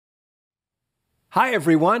Hi,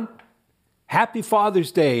 everyone. Happy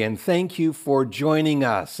Father's Day, and thank you for joining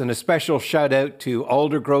us. And a special shout out to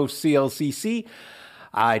Aldergrove CLCC.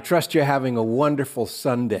 I trust you're having a wonderful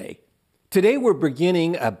Sunday. Today, we're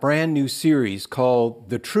beginning a brand new series called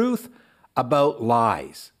The Truth About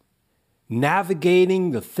Lies,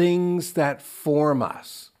 Navigating the Things That Form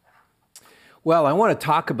Us. Well, I want to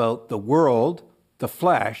talk about the world, the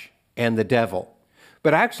flesh, and the devil.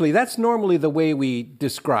 But actually, that's normally the way we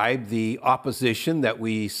describe the opposition that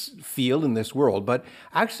we feel in this world. But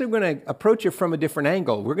actually, we're going to approach it from a different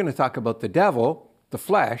angle. We're going to talk about the devil, the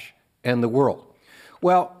flesh, and the world.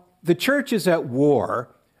 Well, the church is at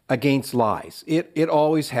war against lies. It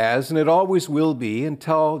always has, and it always will be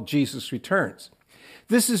until Jesus returns.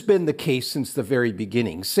 This has been the case since the very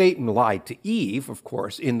beginning. Satan lied to Eve, of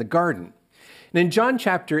course, in the garden. And in John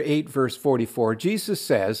chapter 8, verse 44, Jesus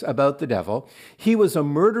says about the devil, he was a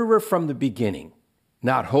murderer from the beginning,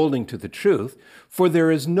 not holding to the truth, for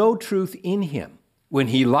there is no truth in him. When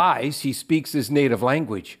he lies, he speaks his native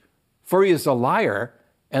language, for he is a liar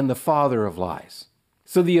and the father of lies.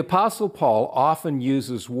 So the Apostle Paul often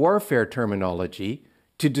uses warfare terminology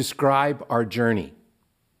to describe our journey.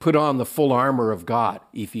 Put on the full armor of God,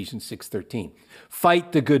 Ephesians 6:13.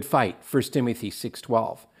 Fight the good fight, 1 Timothy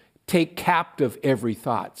 6:12. Take captive every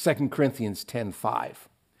thought, 2 Corinthians 10:5.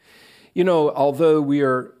 You know, although we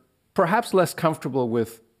are perhaps less comfortable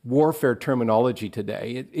with warfare terminology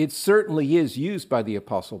today, it certainly is used by the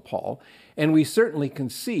Apostle Paul, and we certainly can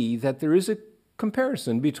see that there is a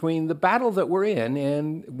comparison between the battle that we're in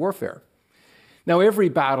and warfare. Now, every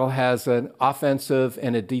battle has an offensive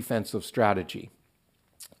and a defensive strategy.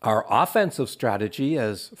 Our offensive strategy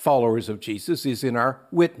as followers of Jesus is in our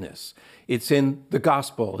witness. It's in the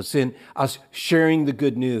gospel. It's in us sharing the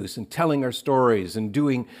good news and telling our stories and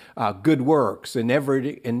doing good works and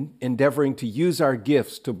endeavoring to use our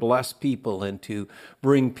gifts to bless people and to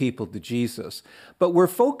bring people to Jesus. But we're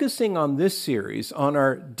focusing on this series on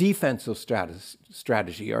our defensive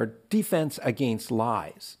strategy, our defense against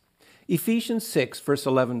lies. Ephesians 6, verse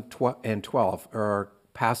 11 and 12 are our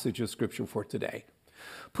passage of scripture for today.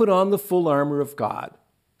 Put on the full armor of God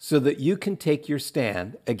so that you can take your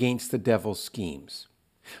stand against the devil's schemes.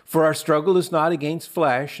 For our struggle is not against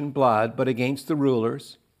flesh and blood, but against the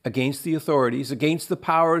rulers, against the authorities, against the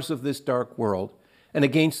powers of this dark world, and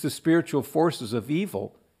against the spiritual forces of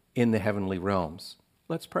evil in the heavenly realms.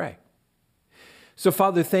 Let's pray. So,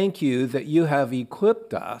 Father, thank you that you have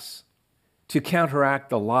equipped us to counteract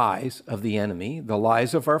the lies of the enemy, the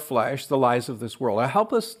lies of our flesh, the lies of this world.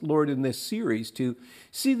 Help us, Lord, in this series to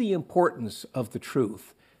see the importance of the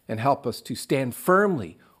truth and help us to stand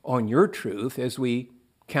firmly on your truth as we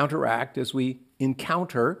counteract, as we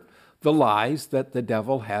encounter the lies that the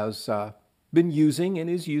devil has been using and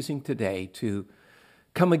is using today to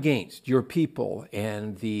come against your people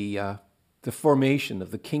and the formation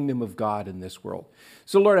of the kingdom of God in this world.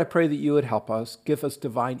 So, Lord, I pray that you would help us, give us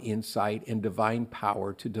divine insight and divine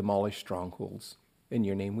power to demolish strongholds. In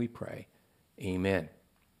your name we pray. Amen.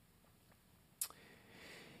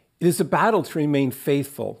 It is a battle to remain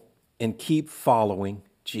faithful and keep following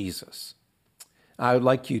Jesus. I would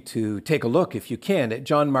like you to take a look, if you can, at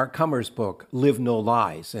John Mark Comer's book, Live No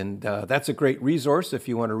Lies. And that's a great resource if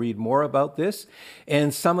you want to read more about this.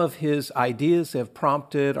 And some of his ideas have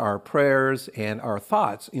prompted our prayers and our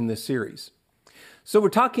thoughts in this series. So we're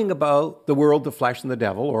talking about the world, the flesh, and the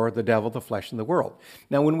devil, or the devil, the flesh, and the world.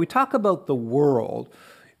 Now, when we talk about the world,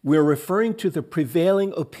 we're referring to the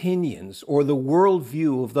prevailing opinions or the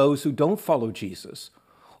worldview of those who don't follow Jesus,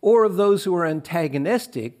 or of those who are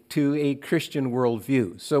antagonistic to a Christian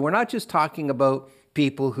worldview. So we're not just talking about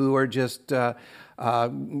people who are just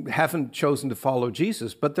haven't chosen to follow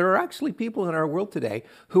Jesus, but there are actually people in our world today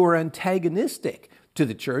who are antagonistic to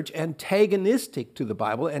the church, antagonistic to the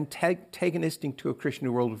Bible, antagonistic to a Christian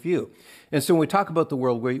worldview. And so when we talk about the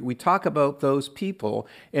world, we talk about those people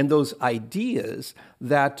and those ideas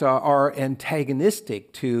that are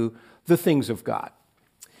antagonistic to the things of God.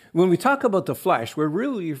 When we talk about the flesh, we're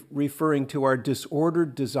really referring to our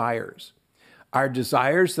disordered desires, our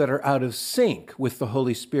desires that are out of sync with the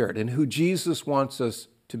Holy Spirit and who Jesus wants us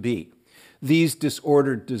to be. These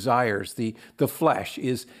disordered desires, the flesh,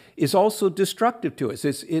 is also destructive to us.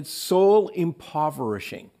 It's soul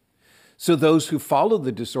impoverishing. So those who follow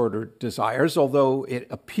the disordered desires, although it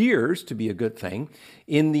appears to be a good thing,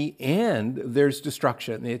 in the end, there's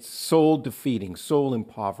destruction. It's soul defeating, soul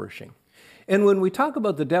impoverishing. And when we talk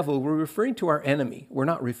about the devil, we're referring to our enemy. We're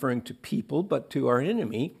not referring to people, but to our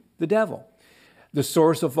enemy, the devil, the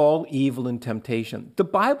source of all evil and temptation. The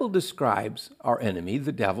Bible describes our enemy,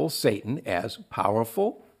 the devil, Satan, as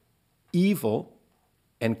powerful, evil,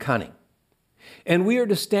 and cunning. And we are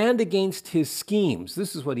to stand against his schemes.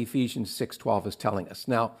 This is what Ephesians 6:12 is telling us.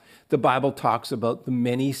 Now, the Bible talks about the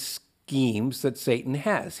many schemes that Satan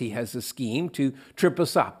has. He has a scheme to trip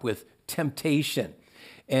us up with temptation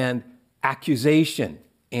and accusation,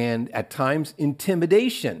 and at times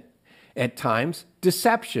intimidation, at times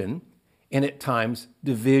deception, and at times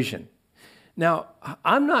division. Now,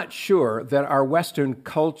 I'm not sure that our Western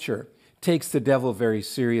culture takes the devil very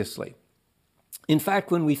seriously. In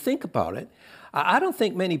fact, when we think about it, I don't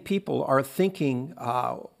think many people are thinking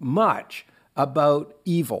much about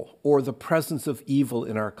evil or the presence of evil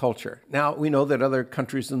in our culture. Now, we know that other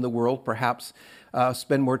countries in the world perhaps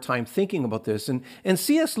spend more time thinking about this. And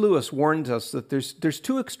C.S. Lewis warns us that there's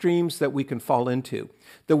two extremes that we can fall into.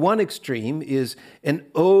 The one extreme is an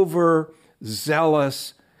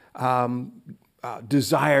overzealous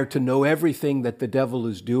desire to know everything that the devil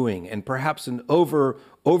is doing, and perhaps an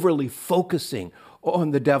overly focusing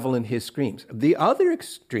on the devil and his schemes. The other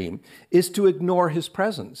extreme is to ignore his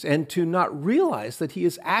presence and to not realize that he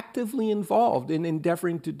is actively involved in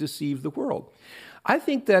endeavoring to deceive the world. I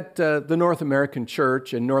think that the North American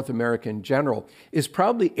church and North America in general is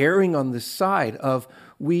probably erring on the side of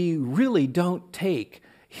we really don't take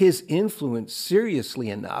his influence seriously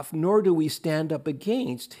enough, nor do we stand up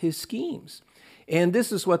against his schemes. And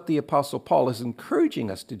this is what the Apostle Paul is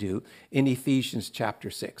encouraging us to do in Ephesians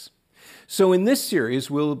chapter 6. So in this series,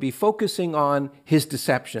 we'll be focusing on his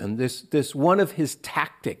deception, this one of his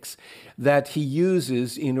tactics that he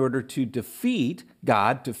uses in order to defeat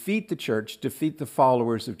God, defeat the church, defeat the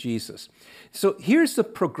followers of Jesus. So here's the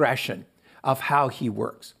progression of how he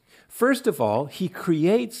works. First of all, he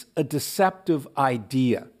creates a deceptive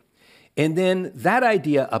idea, and then that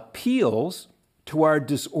idea appeals to our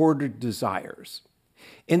disordered desires.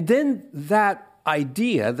 And then that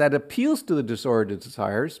idea that appeals to the disordered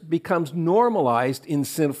desires becomes normalized in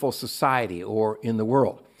sinful society or in the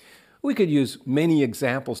world. We could use many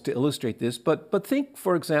examples to illustrate this, but think,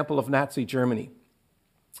 for example, of Nazi Germany.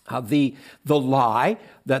 The lie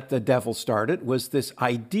that the devil started was this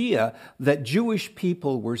idea that Jewish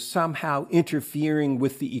people were somehow interfering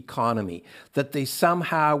with the economy, that they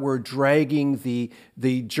somehow were dragging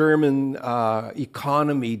the German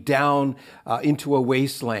economy down into a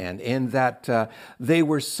wasteland, and that they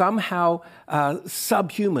were somehow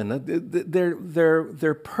subhuman.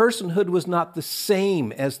 Their personhood was not the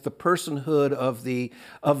same as the personhood of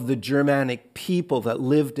the Germanic people that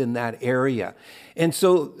lived in that area. And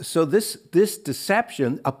so this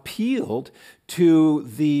deception appealed to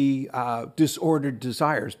the disordered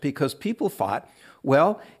desires, because people thought,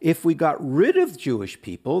 well, if we got rid of Jewish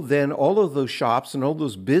people, then all of those shops and all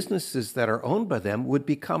those businesses that are owned by them would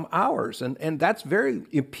become ours. And that's very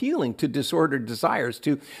appealing to disordered desires,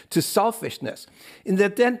 to selfishness. And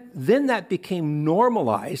that then that became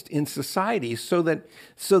normalized in society so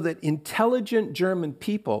that intelligent German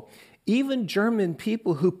people, even German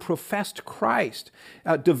people who professed Christ,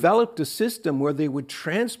 developed a system where they would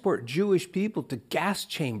transport Jewish people to gas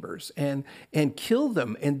chambers and kill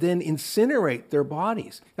them and then incinerate their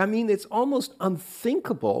bodies. I mean, it's almost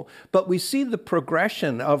unthinkable, but we see the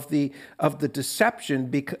progression of the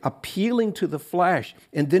deception appealing to the flesh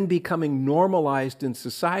and then becoming normalized in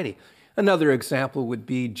society. Another example would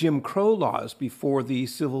be Jim Crow laws before the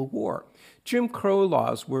Civil War. Jim Crow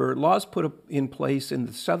laws were laws put in place in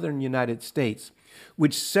the southern United States,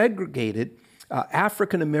 which segregated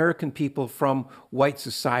African American people from white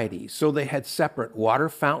society. So they had separate water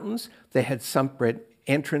fountains, they had separate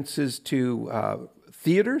entrances to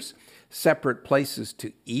theaters, separate places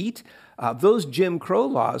to eat. Those Jim Crow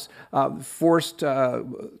laws forced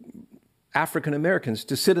African Americans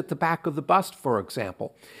to sit at the back of the bus, for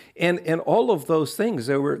example. And all of those things,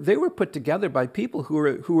 they were put together by people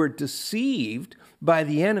who were deceived by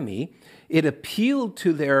the enemy. It appealed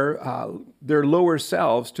to their lower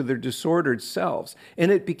selves, to their disordered selves,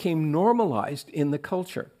 and it became normalized in the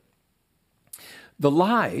culture. The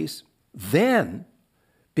lies then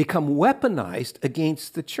become weaponized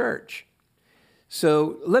against the church.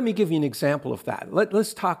 So let me give you an example of that.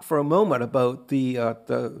 Let's talk for a moment about the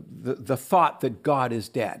thought that God is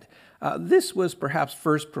dead. This was perhaps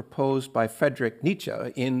first proposed by Friedrich Nietzsche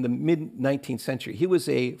in the mid-19th century. He was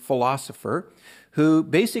a philosopher who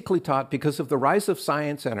basically taught, because of the rise of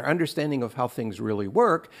science and our understanding of how things really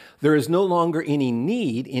work, there is no longer any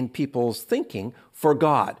need in people's thinking for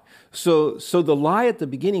God. So the lie at the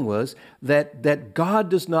beginning was that God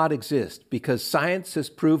does not exist because science has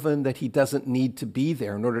proven that he doesn't need to be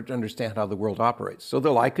there in order to understand how the world operates. So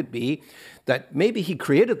the lie could be that maybe he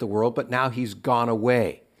created the world, but now he's gone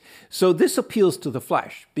away. So this appeals to the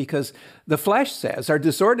flesh because the flesh says, our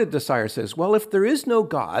disordered desire says, well, if there is no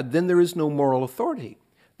God, then there is no moral authority.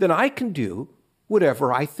 Then I can do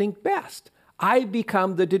whatever I think best. I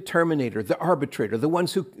become the determinator, the arbitrator, the one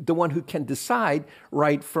who can decide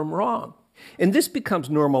right from wrong. And this becomes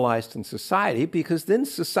normalized in society because then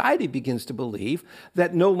society begins to believe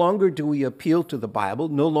that no longer do we appeal to the Bible,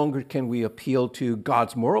 no longer can we appeal to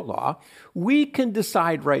God's moral law. We can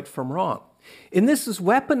decide right from wrong. And this is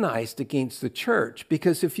weaponized against the church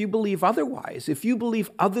because if you believe otherwise, if you believe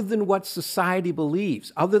other than what society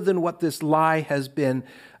believes, other than what this lie has been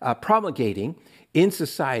promulgating in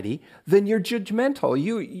society, then you're judgmental.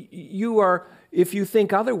 You are, if you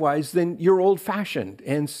think otherwise, then you're old-fashioned.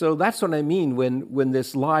 And so that's what I mean when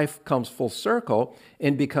this lie comes full circle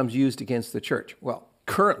and becomes used against the church. Well,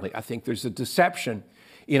 currently, I think there's a deception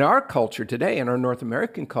in our culture today, in our North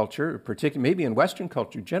American culture, particularly maybe in Western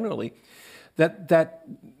culture generally, that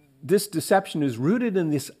this deception is rooted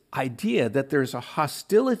in this idea that there's a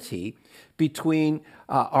hostility between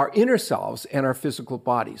our inner selves and our physical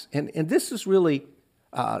bodies. And this is really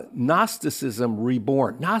Gnosticism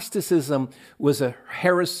reborn. Gnosticism was a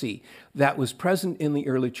heresy that was present in the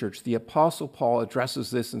early church. The Apostle Paul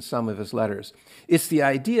addresses this in some of his letters. It's the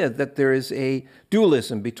idea that there is a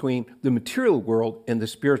dualism between the material world and the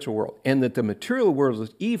spiritual world, and that the material world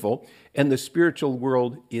is evil and the spiritual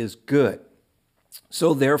world is good.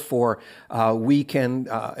 So therefore, we can,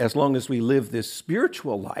 as long as we live this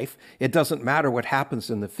spiritual life, it doesn't matter what happens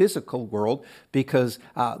in the physical world because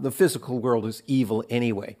the physical world is evil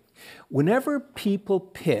anyway. Whenever people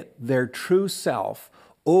pit their true self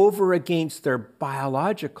over against their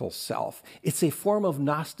biological self, it's a form of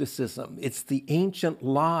Gnosticism. It's the ancient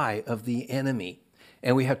lie of the enemy.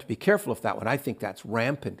 And we have to be careful of that one. I think that's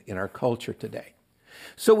rampant in our culture today.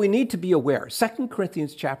 So we need to be aware. 2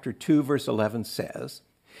 Corinthians chapter 2, verse 11 says,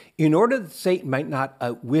 in order that Satan might not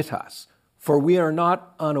outwit us, for we are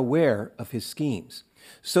not unaware of his schemes.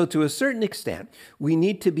 So to a certain extent, we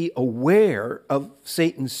need to be aware of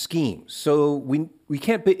Satan's schemes. So we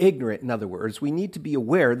can't be ignorant, in other words. We need to be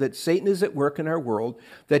aware that Satan is at work in our world,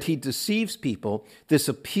 that he deceives people. This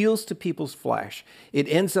appeals to people's flesh. It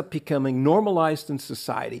ends up becoming normalized in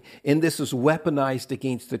society, and this is weaponized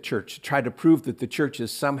against the church to try to prove that the church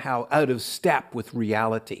is somehow out of step with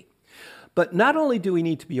reality. But not only do we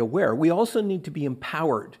need to be aware, we also need to be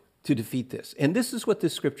empowered to defeat this. And this is what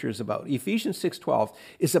this scripture is about. Ephesians 6:12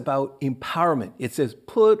 is about empowerment. It says,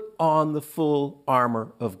 put on the full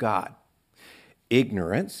armor of God.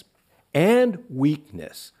 Ignorance and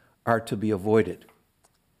weakness are to be avoided.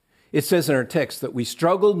 It says in our text that we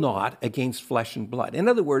struggle not against flesh and blood. In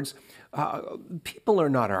other words, people are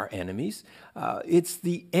not our enemies. It's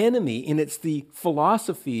the enemy, and it's the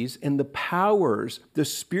philosophies and the powers, the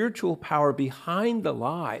spiritual power behind the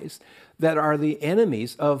lies that are the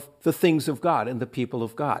enemies of the things of God and the people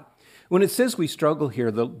of God. When it says we struggle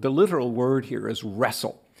here, the literal word here is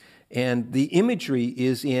wrestle. And the imagery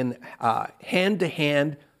is in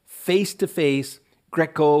hand-to-hand, face-to-face,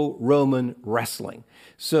 Greco-Roman wrestling.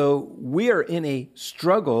 So we are in a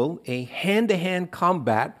struggle, a hand-to-hand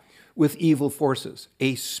combat with evil forces,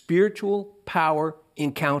 a spiritual power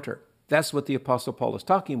encounter. That's what the Apostle Paul is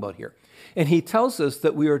talking about here. And he tells us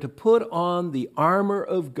that we are to put on the armor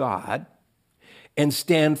of God and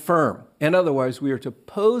stand firm. And otherwise, we are to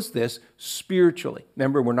oppose this spiritually.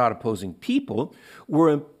 Remember, we're not opposing people.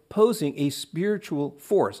 We're opposing a spiritual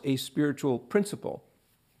force, a spiritual principle.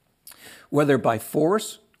 Whether by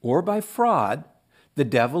force or by fraud, the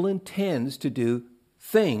devil intends to do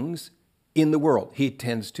things in the world. He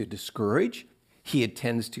intends to discourage, he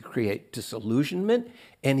intends to create disillusionment,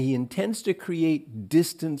 and he intends to create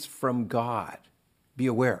distance from God. Be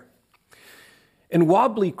aware. And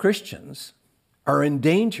wobbly Christians are in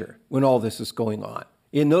danger when all this is going on.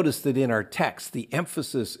 You notice that in our text, the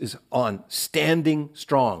emphasis is on standing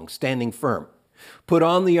strong, standing firm. Put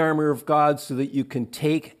on the armor of God so that you can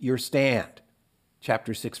take your stand.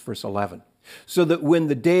 Chapter 6, verse 11. So that when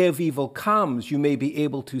the day of evil comes, you may be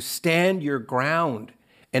able to stand your ground.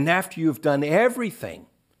 And after you've done everything,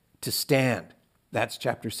 to stand. That's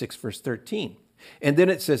chapter 6, verse 13. And then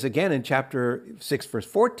it says again in chapter 6, verse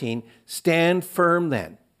 14, stand firm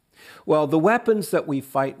then. Well, the weapons that we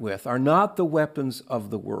fight with are not the weapons of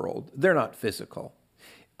the world. They're not physical.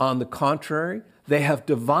 On the contrary, they have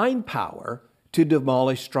divine power to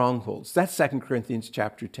demolish strongholds. That's 2 Corinthians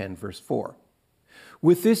chapter 10, verse 4.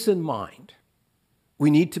 With this in mind, we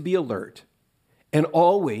need to be alert and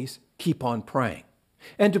always keep on praying.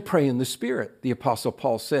 And to pray in the Spirit, the Apostle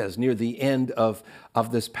Paul says near the end of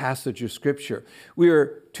this passage of Scripture. We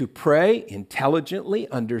are to pray intelligently,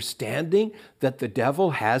 understanding that the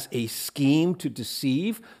devil has a scheme to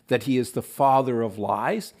deceive, that he is the father of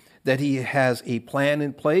lies, that he has a plan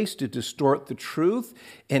in place to distort the truth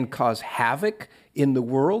and cause havoc in the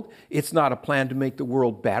world. It's not a plan to make the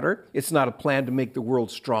world better. It's not a plan to make the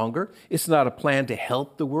world stronger. It's not a plan to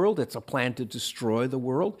help the world. It's a plan to destroy the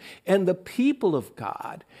world. And the people of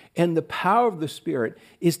God and the power of the Spirit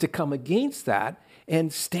is to come against that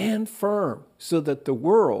and stand firm so that the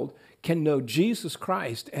world can know Jesus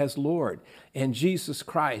Christ as Lord. And Jesus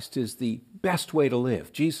Christ is the best way to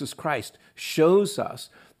live. Jesus Christ shows us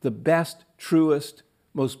the best, truest,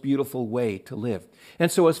 most beautiful way to live.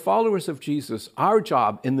 And so as followers of Jesus, our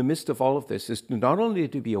job in the midst of all of this is not only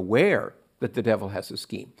to be aware that the devil has a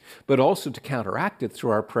scheme, but also to counteract it through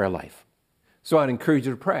our prayer life. So I'd encourage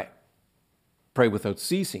you to pray. Pray without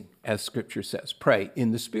ceasing, as Scripture says. Pray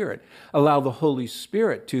in the Spirit. Allow the Holy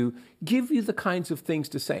Spirit to give you the kinds of things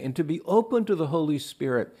to say and to be open to the Holy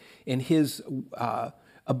Spirit and His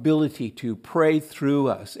ability to pray through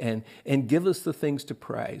us and give us the things to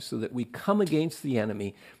pray so that we come against the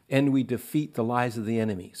enemy and we defeat the lies of the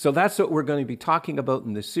enemy. So that's what we're going to be talking about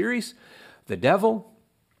in this series: the devil,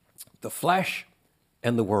 the flesh,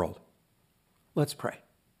 and the world. Let's pray.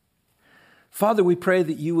 Father, we pray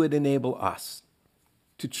that you would enable us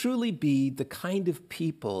to truly be the kind of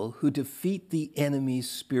people who defeat the enemy's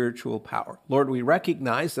spiritual power. Lord, we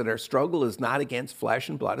recognize that our struggle is not against flesh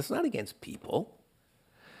and blood. It's not against people,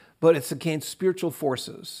 but it's against spiritual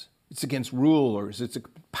forces. It's against rulers. It's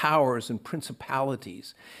powers and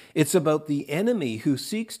principalities. It's about the enemy who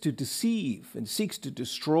seeks to deceive and seeks to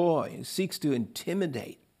destroy and seeks to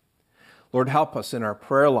intimidate. Lord, help us in our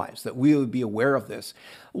prayer lives that we would be aware of this.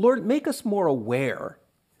 Lord, make us more aware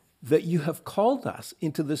that you have called us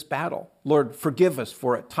into this battle. Lord, forgive us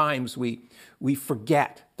for at times we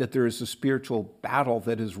forget that there is a spiritual battle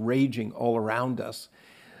that is raging all around us.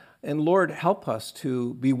 And Lord, help us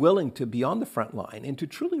to be willing to be on the front line and to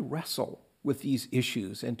truly wrestle with these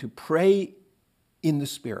issues and to pray in the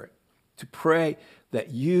Spirit, to pray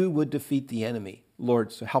that you would defeat the enemy.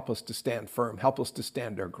 Lord, so help us to stand firm. Help us to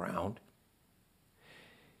stand our ground.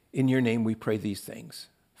 In your name we pray these things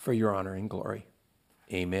for your honor and glory.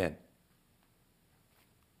 Amen.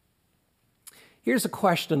 Here's a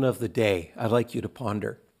question of the day I'd like you to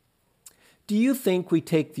ponder. Do you think we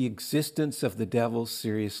take the existence of the devil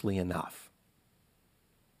seriously enough?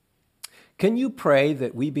 Can you pray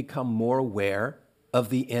that we become more aware of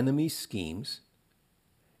the enemy's schemes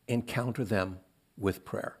and counter them with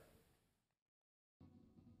prayer?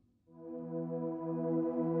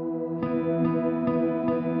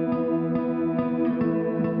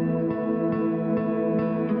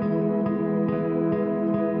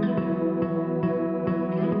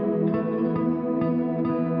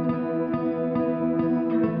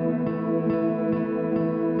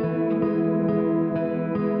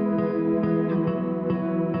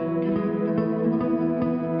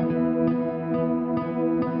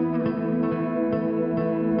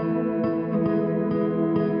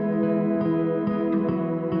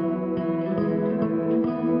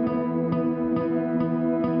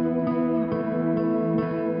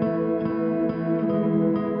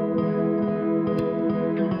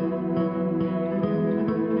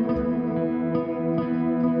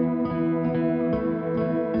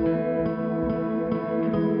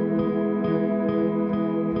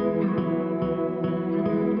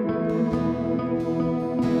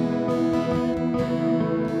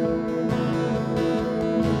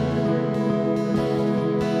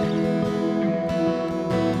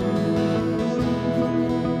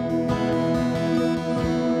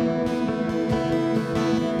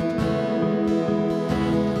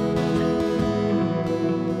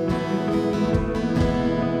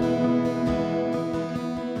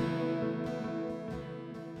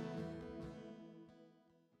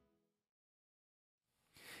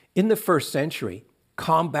 In the first century,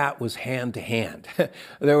 combat was hand to hand.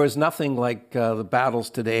 There was nothing like the battles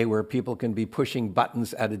today where people can be pushing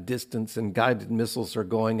buttons at a distance and guided missiles are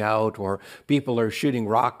going out, or people are shooting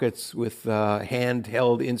rockets with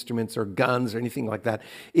handheld instruments or guns or anything like that.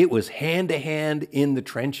 It was hand to hand in the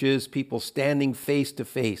trenches, people standing face to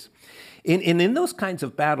face. In those kinds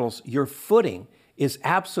of battles, your footing is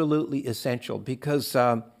absolutely essential because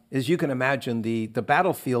as you can imagine, the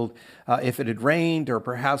battlefield, if it had rained or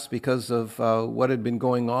perhaps because of what had been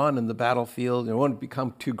going on in the battlefield, it won't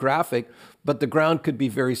become too graphic, but the ground could be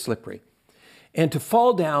very slippery. And to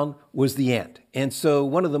fall down was the end. And so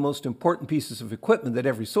one of the most important pieces of equipment that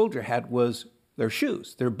every soldier had was their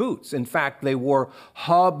shoes, their boots. In fact, they wore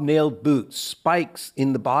hobnailed boots, spikes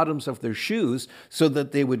in the bottoms of their shoes so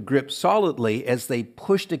that they would grip solidly as they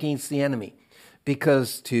pushed against the enemy,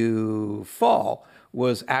 because to fall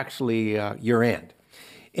was actually your end.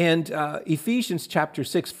 And Ephesians chapter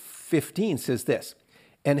 6:15 says this,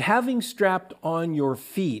 "And having strapped on your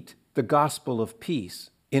feet the gospel of peace,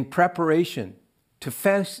 in preparation to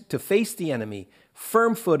face the enemy,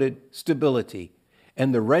 firm-footed stability,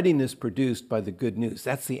 and the readiness produced by the good news."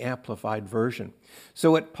 That's the Amplified Version.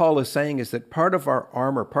 So what Paul is saying is that part of our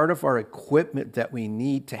armor, part of our equipment that we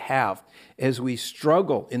need to have as we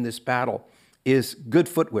struggle in this battle is good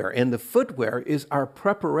footwear. And the footwear is our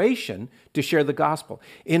preparation to share the gospel.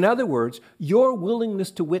 In other words, your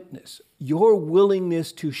willingness to witness, your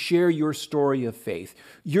willingness to share your story of faith,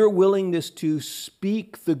 your willingness to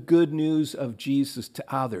speak the good news of Jesus to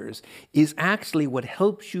others is actually what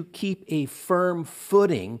helps you keep a firm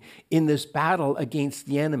footing in this battle against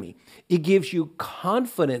the enemy. It gives you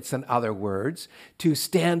confidence, in other words, to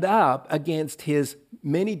stand up against his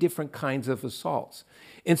many different kinds of assaults.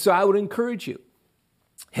 And so I would encourage you,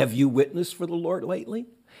 have you witnessed for the Lord lately?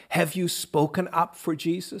 Have you spoken up for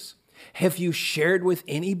Jesus? Have you shared with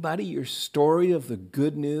anybody your story of the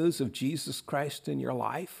good news of Jesus Christ in your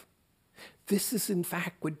life? This is, in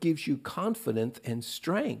fact, what gives you confidence and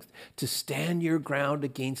strength to stand your ground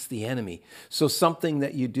against the enemy. So something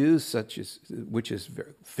that you do, which is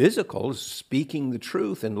very physical, speaking the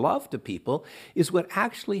truth and love to people, is what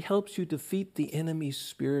actually helps you defeat the enemy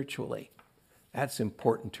spiritually. That's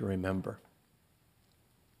important to remember.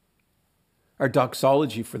 Our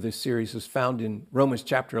doxology for this series is found in Romans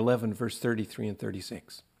chapter 11, verse 33 and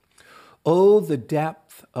 36. "Oh, the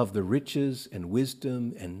depth of the riches and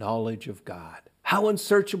wisdom and knowledge of God. How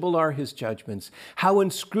unsearchable are his judgments, how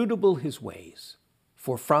inscrutable his ways.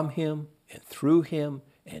 For from him and through him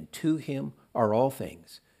and to him are all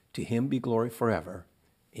things. To him be glory forever.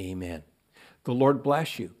 Amen." The Lord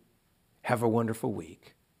bless you. Have a wonderful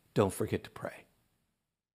week. Don't forget to pray.